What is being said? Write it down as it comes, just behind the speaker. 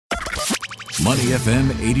Money FM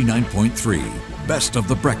 89.3, best of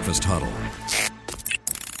the breakfast huddle.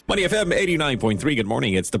 Money FM 89.3, good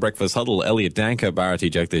morning. It's the Breakfast Huddle. Elliot Danker,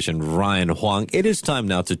 Bharati Jagdish and Ryan Huang. It is time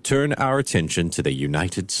now to turn our attention to the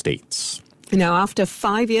United States. Now, after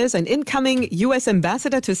 5 years, an incoming U.S.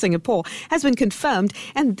 ambassador to Singapore has been confirmed,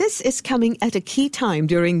 and this is coming at a key time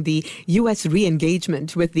during the U.S.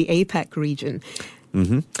 re-engagement with the APEC region.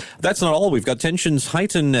 That's not all. We've got tensions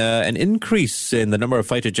heighten an increase in the number of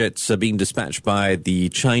fighter jets being dispatched by the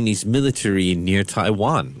Chinese military near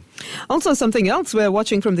Taiwan. Also, something else we're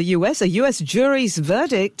watching from the U.S., a U.S. jury's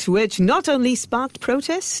verdict, which not only sparked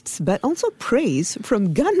protests, but also praise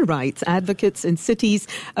from gun rights advocates in cities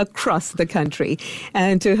across the country.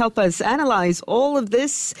 And to help us analyze all of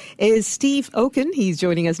this is Steve Okun. He's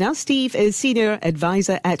joining us now. Steve is Senior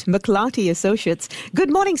Advisor at McLarty Associates.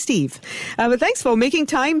 Good morning, Steve. Thanks for making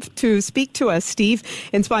time to speak to us, Steve,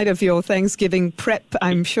 in spite of your Thanksgiving prep,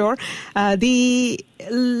 I'm sure.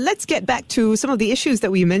 Let's get back to some of the issues that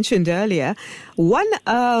we mentioned earlier. One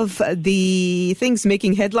of the things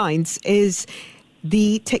making headlines is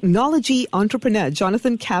the technology entrepreneur,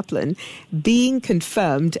 Jonathan Kaplan, being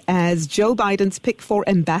confirmed as Joe Biden's pick for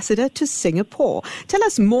ambassador to Singapore. Tell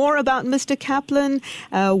us more about Mr. Kaplan.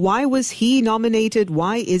 Why was he nominated?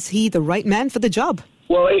 Why is he the right man for the job?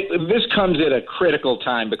 Well, this comes at a critical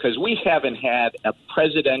time because we haven't had a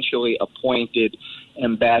presidentially appointed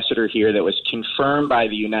ambassador here that was confirmed by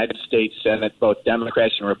the United States Senate, both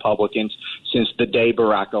Democrats and Republicans, since the day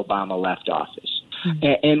Barack Obama left office.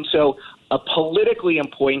 And so a politically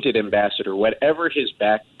appointed ambassador, whatever his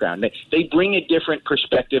background, they bring a different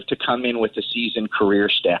perspective to come in with a seasoned career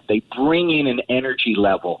staff. They bring in an energy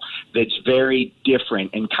level that's very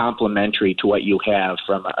different and complementary to what you have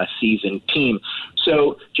from a seasoned team.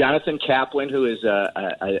 So Jonathan Kaplan, who is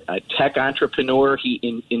a tech entrepreneur,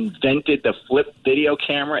 he invented the flip video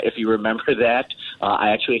camera. If you remember that,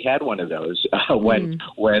 I actually had one of those when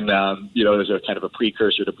it was a kind of a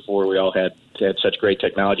precursor to before we all had such great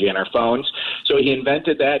technology on our phones. So he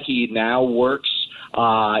invented that. He now works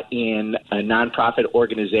in a nonprofit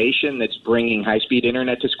organization that's bringing high-speed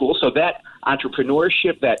internet to school. So that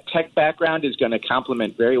entrepreneurship, that tech background is going to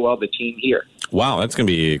complement very well the team here. Wow, that's going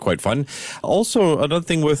to be quite fun. Also, another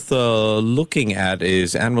thing worth looking at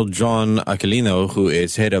is Admiral John Aquilino, who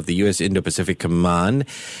is head of the U.S. Indo-Pacific Command,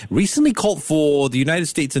 recently called for the United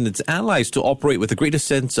States and its allies to operate with a greater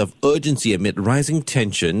sense of urgency amid rising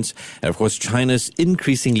tensions and, of course, China's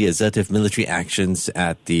increasingly assertive military actions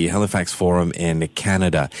at the Halifax Forum in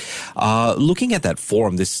Canada. Looking at that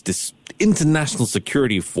forum, this International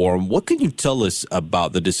Security Forum, what can you tell us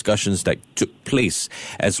about the discussions that took place,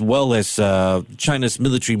 as well as China's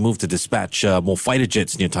military move to dispatch more fighter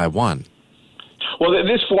jets near Taiwan? Well,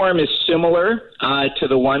 this forum is similar to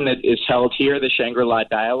the one that is held here, the Shangri-La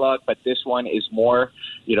Dialogue, but this one is more,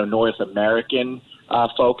 North American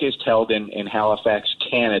focused, held in Halifax,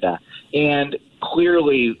 Canada. And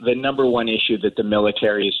clearly, the number one issue that the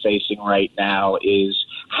military is facing right now is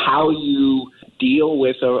how you deal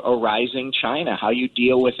with a rising China, how you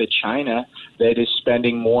deal with a China that is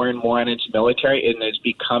spending more and more on its military and is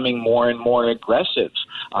becoming more and more aggressive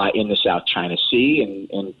in the South China Sea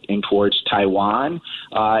and towards Taiwan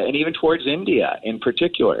and even towards India in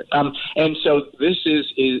particular. And so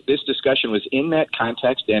this discussion was in that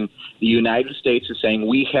context, and the United States is saying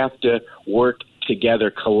we have to work together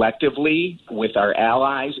collectively with our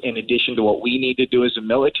allies, in addition to what we need to do as a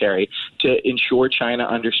military to ensure China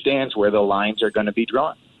understands where the lines are going to be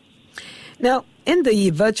drawn. Now, in the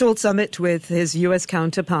virtual summit with his U.S.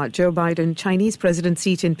 counterpart, Joe Biden, Chinese President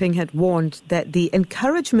Xi Jinping had warned that the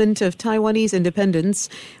encouragement of Taiwanese independence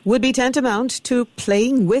would be tantamount to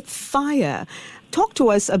playing with fire. Talk to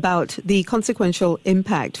us about the consequential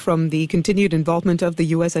impact from the continued involvement of the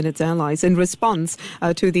U.S. and its allies in response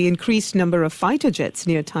to the increased number of fighter jets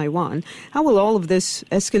near Taiwan. How will all of this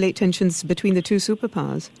escalate tensions between the two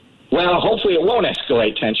superpowers? Well, hopefully it won't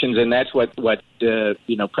escalate tensions, and that's what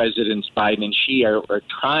Presidents Biden and Xi are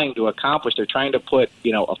trying to accomplish. They're trying to put,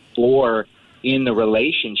 a floor in the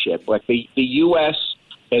relationship. Like the U.S.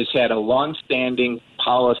 has had a longstanding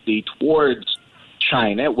policy towards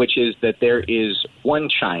China, which is that there is one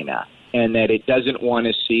China and that it doesn't want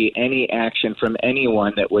to see any action from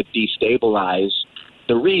anyone that would destabilize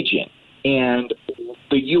the region. And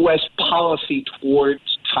the U.S. policy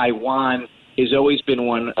towards Taiwan has always been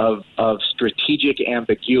one of strategic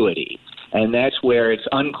ambiguity. And that's where it's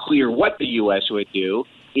unclear what the U.S. would do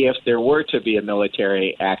if there were to be a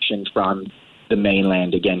military action from the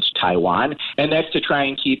mainland against Taiwan. And that's to try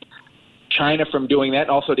and keep China from doing that, and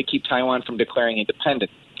also to keep Taiwan from declaring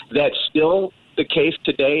independence. That's still the case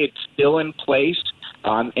today. It's still in place.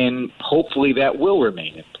 and hopefully that will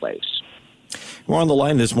remain in place. We're on the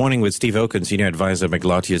line this morning with Steve Okun, Senior Advisor at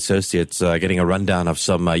McLarty Associates, getting a rundown of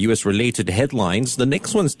some U.S.-related headlines. The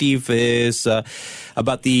next one, Steve, is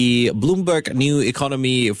about the Bloomberg New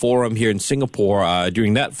Economy Forum here in Singapore.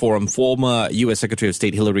 During that forum, former U.S. Secretary of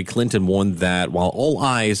State Hillary Clinton warned that while all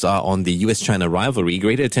eyes are on the U.S.-China rivalry,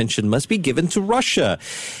 greater attention must be given to Russia.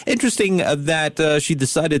 Interesting that she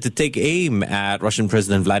decided to take aim at Russian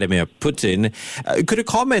President Vladimir Putin. Could her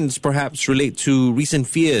comments perhaps relate to recent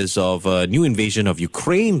fears of a new invasion of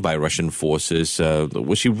Ukraine by Russian forces?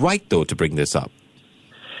 Was she right, though, to bring this up?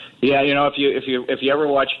 Yeah, if you ever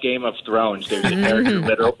watch Game of Thrones, there's a character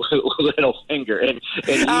Littlefinger, and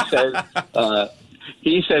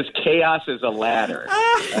he says chaos is a ladder.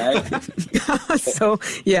 Right? So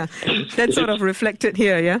yeah, that's sort of reflected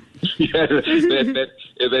here. Yeah. Yeah,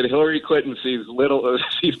 that Hillary Clinton sees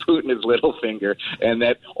Putin as Littlefinger, and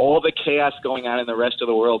that all the chaos going on in the rest of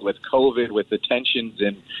the world with COVID, with the tensions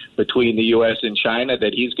between the U.S. and China,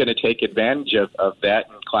 that he's going to take advantage of that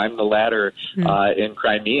and climb the ladder in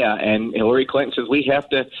Crimea. And Hillary Clinton says we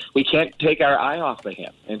can't take our eye off of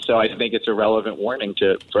him. And so I think it's a relevant warning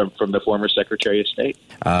from the former Secretary of State.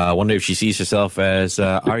 I wonder if she sees herself as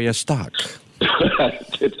Arya Stark.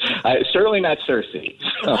 Certainly not Cersei.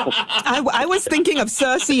 So. I was thinking of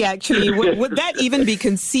Cersei, actually. Would that even be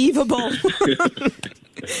conceivable?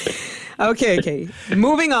 Okay.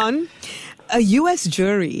 Moving on. A U.S.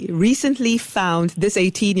 jury recently found this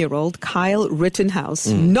 18-year-old, Kyle Rittenhouse,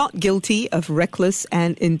 not guilty of reckless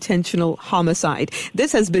and intentional homicide.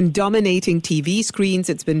 This has been dominating TV screens.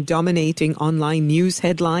 It's been dominating online news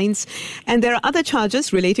headlines. And there are other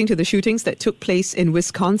charges relating to the shootings that took place in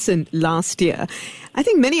Wisconsin last year. I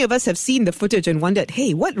think many of us have seen the footage and wondered,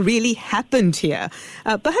 hey, what really happened here?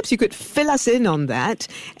 Perhaps you could fill us in on that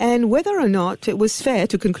and whether or not it was fair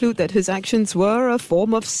to conclude that his actions were a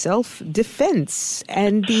form of self-defense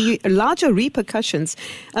and the larger repercussions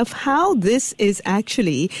of how this is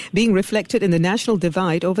actually being reflected in the national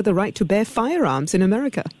divide over the right to bear firearms in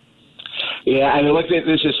America. Yeah, I mean, look,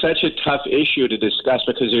 this is such a tough issue to discuss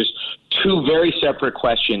because there's two very separate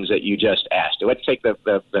questions that you just asked. Let's take the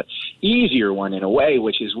easier one in a way,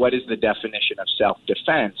 which is what is the definition of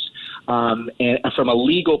self-defense and from a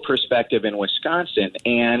legal perspective in Wisconsin.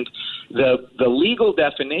 And the legal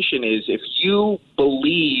definition is if you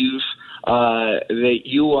believe that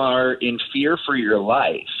you are in fear for your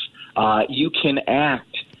life, you can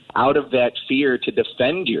act out of that fear to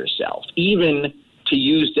defend yourself, even to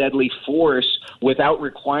use deadly force without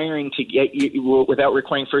requiring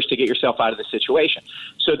first to get yourself out of the situation.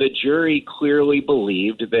 So the jury clearly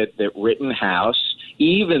believed that Rittenhouse,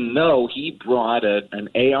 even though he brought an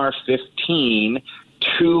AR-15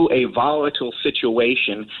 to a volatile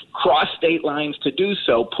situation, crossed state lines to do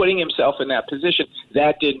so, putting himself in that position,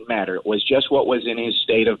 that didn't matter. It was just what was in his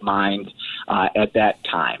state of mind at that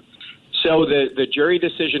time. So the jury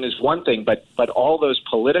decision is one thing, but all those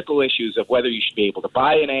political issues of whether you should be able to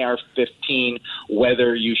buy an AR-15,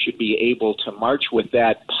 whether you should be able to march with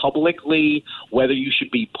that publicly, whether you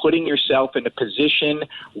should be putting yourself in a position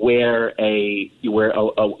where a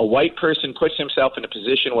white person puts himself in a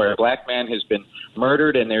position where a black man has been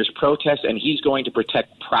murdered and there's protests and he's going to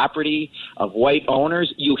protect property of white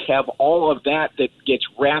owners, you have all of that gets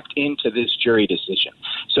wrapped into this jury decision.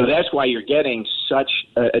 So that's why you're getting such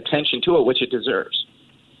attention to it, which it deserves.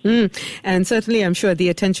 And certainly, I'm sure the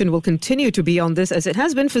attention will continue to be on this as it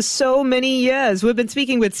has been for so many years. We've been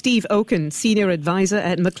speaking with Steve Okun, Senior Advisor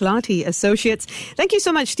at McLarty Associates. Thank you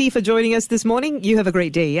so much, Steve, for joining us this morning. You have a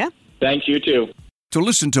great day, yeah? Thank you, too. To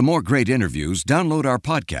listen to more great interviews, download our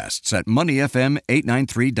podcasts at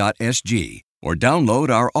moneyfm893.sg or download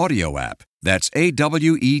our audio app. That's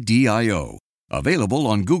AWEDIO. Available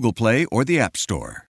on Google Play or the App Store.